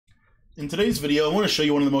In today's video, I want to show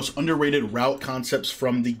you one of the most underrated route concepts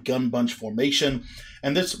from the gun bunch formation.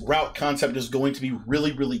 And this route concept is going to be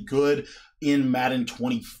really good in Madden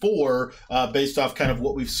 24 based off kind of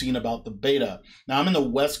what we've seen about the beta. Now, I'm in the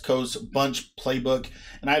West Coast bunch playbook,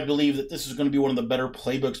 and I believe that this is going to be one of the better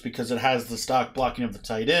playbooks because it has the stock blocking of the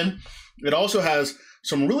tight end. It also has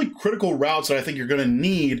some really critical routes that I think you're going to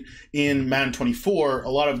need in Madden 24. A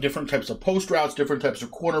lot of different types of post routes, different types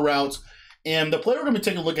of corner routes. And the play we're going to be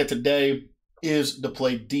taking a look at today is the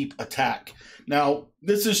play deep attack. Now,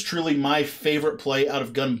 this is truly my favorite play out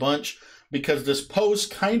of Gun Bunch because this post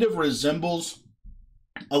kind of resembles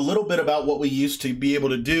a little bit about what we used to be able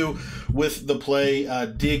to do with the play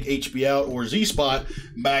dig HB out or Z spot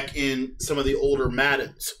back in some of the older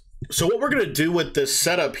Maddens. So what we're going to do with this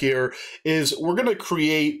setup here is we're going to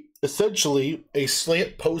create essentially a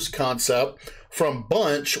slant post concept from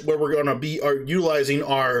bunch where we're going to be utilizing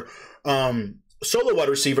our solo wide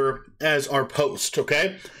receiver as our post,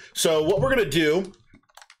 okay? So what we're going to do,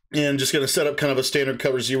 and just going to set up kind of a standard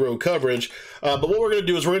cover zero coverage, but what we're going to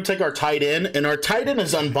do is we're going to take our tight end, and our tight end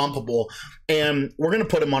is unbumpable, and we're going to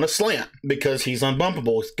put him on a slant because he's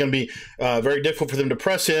unbumpable. It's going to be very difficult for them to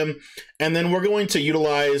press him, and then we're going to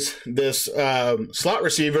utilize this slot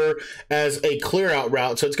receiver as a clear out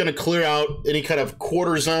route. So it's going to clear out any kind of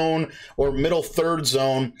quarter zone or middle third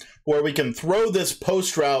zone where we can throw this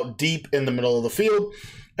post route deep in the middle of the field,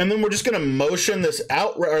 and then we're just going to motion this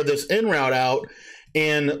out or this in route out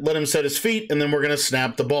and let him set his feet, and then we're going to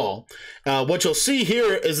snap the ball. What you'll see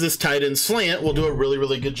here is this tight end slant will do a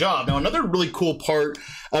really good job. Now, another really cool part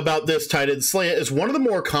about this tight end slant is one of the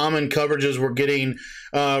more common coverages we're getting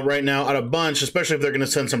right now out of bunch, especially if they're going to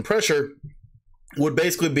send some pressure, would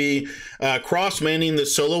basically be cross-manning the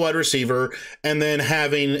solo wide receiver and then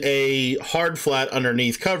having a hard flat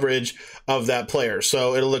underneath coverage of that player.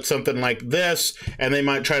 So it'll look something like this, and they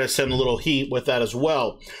might try to send a little heat with that as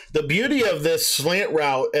well. The beauty of this slant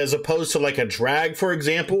route, as opposed to like a drag, for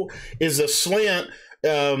example, is the slant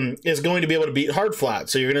is going to be able to beat hard flat.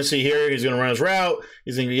 So you're going to see here, he's going to run his route,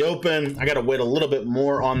 he's going to be open. I got to wait a little bit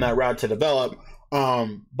more on that route to develop,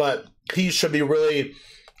 but he should be really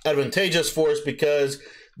advantageous for us because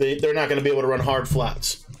they're not going to be able to run hard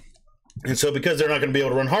flats. And so because they're not going to be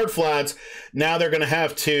able to run hard flats, now they're going to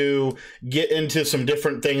have to get into some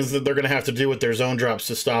different things that they're going to have to do with their zone drops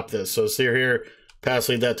to stop this. So see here, pass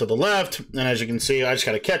lead that to the left, and as you can see, I just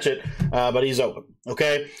got to catch it, but he's open,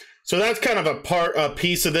 okay? So that's kind of a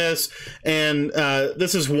piece of this, and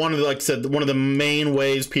this is one of the, like I said, one of the main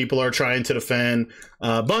ways people are trying to defend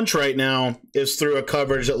bunch right now is through a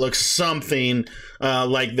coverage that looks something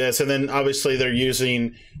like this, and then obviously they're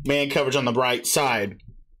using man coverage on the right side.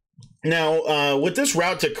 Now, with this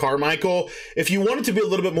route to Carmichael, if you wanted to be a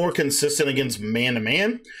little bit more consistent against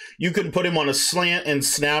man-to-man, you can put him on a slant and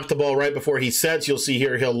snap the ball right before he sets. You'll see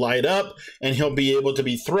here he'll light up, and he'll be able to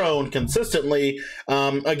be thrown consistently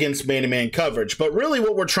against man-to-man coverage. But really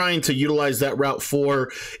what we're trying to utilize that route for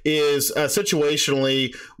is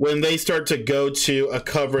situationally when they start to go to a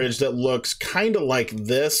coverage that looks kind of like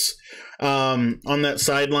this, on that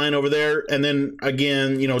sideline over there. And then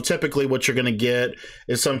again, you know, typically what you're going to get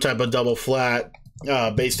is some type of double flat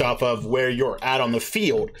based off of where you're at on the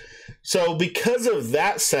field. So because of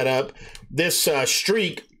that setup, this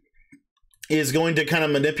streak is going to kind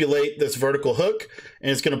of manipulate this vertical hook,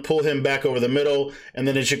 and it's going to pull him back over the middle. And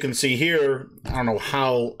then as you can see here, I don't know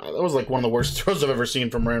how, that was like one of the worst throws I've ever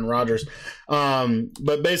seen from Aaron Rodgers.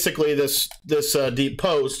 But basically this deep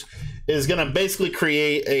post is going to basically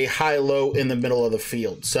create a high-low in the middle of the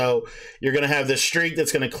field. So you're going to have this streak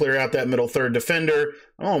that's going to clear out that middle third defender.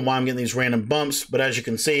 I don't know why I'm getting these random bumps, but as you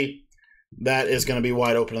can see, that is going to be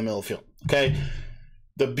wide open in the middle of the field. Okay.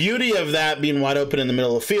 The beauty of that being wide open in the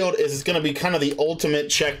middle of the field is it's going to be kind of the ultimate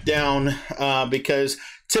check down because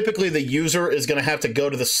typically the user is going to have to go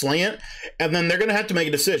to the slant, and then they're going to have to make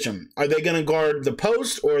a decision. Are they going to guard the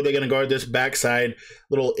post, or are they going to guard this backside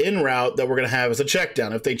little in route that we're going to have as a check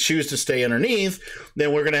down? If they choose to stay underneath,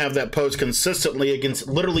 then we're going to have that post consistently against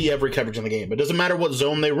literally every coverage in the game. It doesn't matter what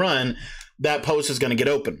zone they run, that post is going to get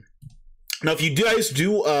open. Now, if you guys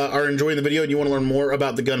are enjoying the video and you want to learn more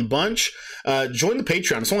about the Gun Bunch, join the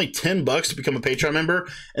Patreon. It's only $10 to become a Patreon member,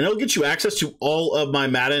 and it'll get you access to all of my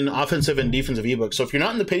Madden offensive and defensive ebooks. So if you're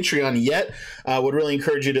not in the Patreon yet, I would really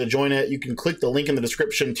encourage you to join it. You can click the link in the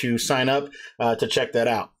description to sign up to check that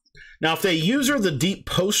out. Now, if they user the deep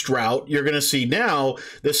post route, you're going to see now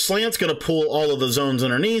the slant's going to pull all of the zones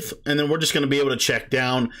underneath, and then we're just going to be able to check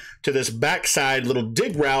down to this backside little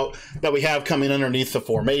dig route that we have coming underneath the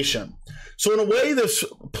formation. So in a way, this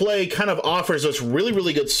play kind of offers us really,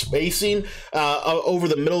 really good spacing over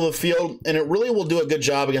the middle of the field, and it really will do a good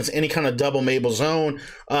job against any kind of double Mabel zone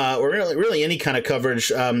or really any kind of coverage,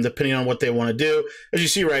 depending on what they want to do. As you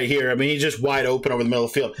see right here, I mean, he's just wide open over the middle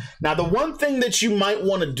of the field. Now, the one thing that you might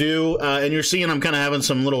want to do, and you're seeing I'm kind of having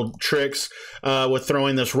some little tricks with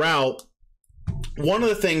throwing this route, one of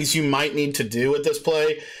the things you might need to do with this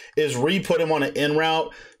play is re-put him on an in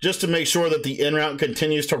route just to make sure that the in route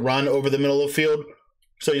continues to run over the middle of the field.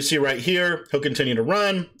 So you see right here, he'll continue to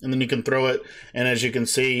run, and then you can throw it. And as you can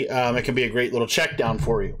see, it can be a great little check down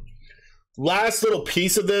for you. Last little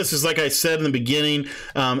piece of this is, like I said in the beginning,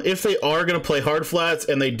 if they are going to play hard flats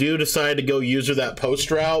and they do decide to go user that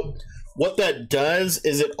post route, what that does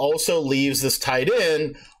is it also leaves this tight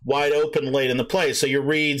end wide open late in the play. So your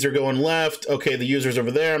reads are going left. Okay, the user's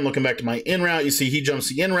over there. I'm looking back to my in route. You see he jumps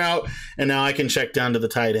the in route, and now I can check down to the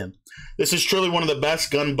tight end. This is truly one of the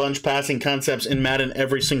best gun bunch passing concepts in Madden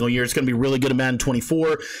every single year. It's going to be really good in Madden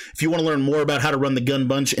 24. If you want to learn more about how to run the gun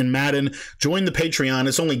bunch in Madden, join the Patreon.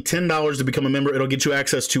 It's only $10 to become a member. It'll get you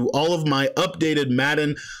access to all of my updated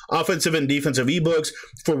Madden offensive and defensive ebooks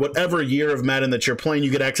for whatever year of Madden that you're playing.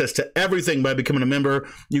 You get access to everything by becoming a member.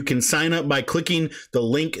 You can sign up by clicking the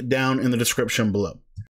link down in the description below.